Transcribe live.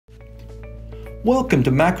Welcome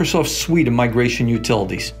to Macrosoft's suite of migration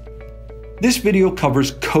utilities. This video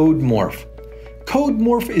covers CodeMorph.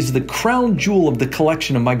 CodeMorph is the crown jewel of the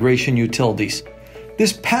collection of migration utilities.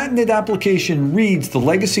 This patented application reads the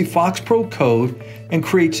legacy FoxPro code and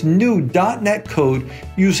creates new .NET code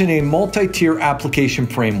using a multi-tier application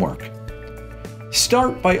framework.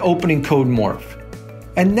 Start by opening CodeMorph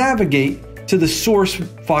and navigate to the source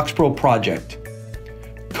FoxPro project.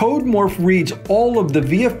 CodeMorph reads all of the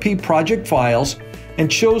VFP project files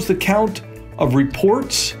and shows the count of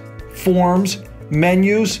reports, forms,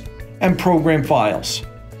 menus, and program files.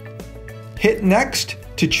 Hit Next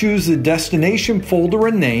to choose the destination folder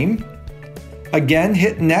and name. Again,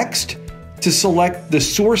 hit Next to select the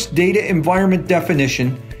source data environment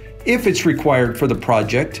definition if it's required for the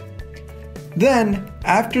project. Then,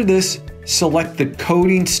 after this, select the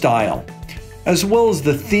coding style, as well as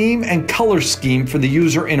the theme and color scheme for the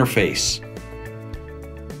user interface.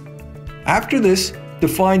 After this,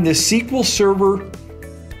 define the SQL Server,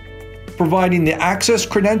 providing the access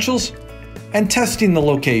credentials and testing the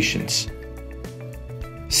locations.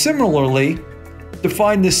 Similarly,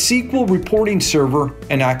 define the SQL reporting server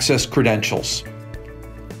and access credentials.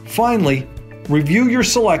 Finally, review your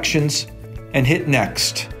selections and hit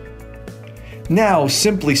Next. Now,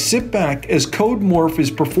 simply sit back as CodeMorph is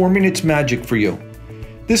performing its magic for you.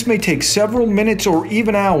 This may take several minutes or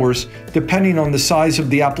even hours, depending on the size of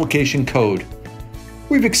the application code.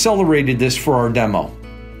 We've accelerated this for our demo.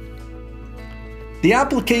 The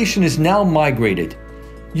application is now migrated.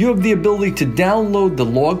 You have the ability to download the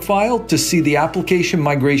log file to see the application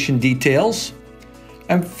migration details.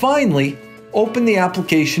 And finally, open the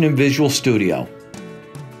application in Visual Studio.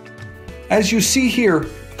 As you see here,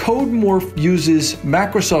 CodeMorph uses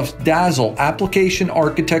Microsoft's Dazzle application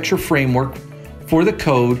architecture framework for the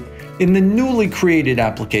code in the newly created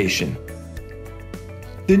application.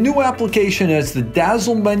 The new application has the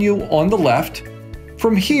Dazzle menu on the left.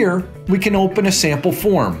 From here, we can open a sample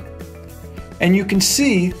form. And you can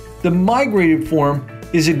see the migrated form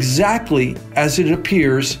is exactly as it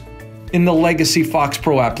appears in the legacy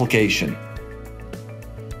FoxPro application.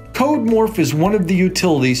 CodeMorph is one of the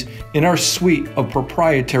utilities in our suite of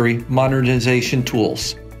proprietary modernization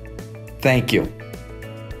tools. Thank you.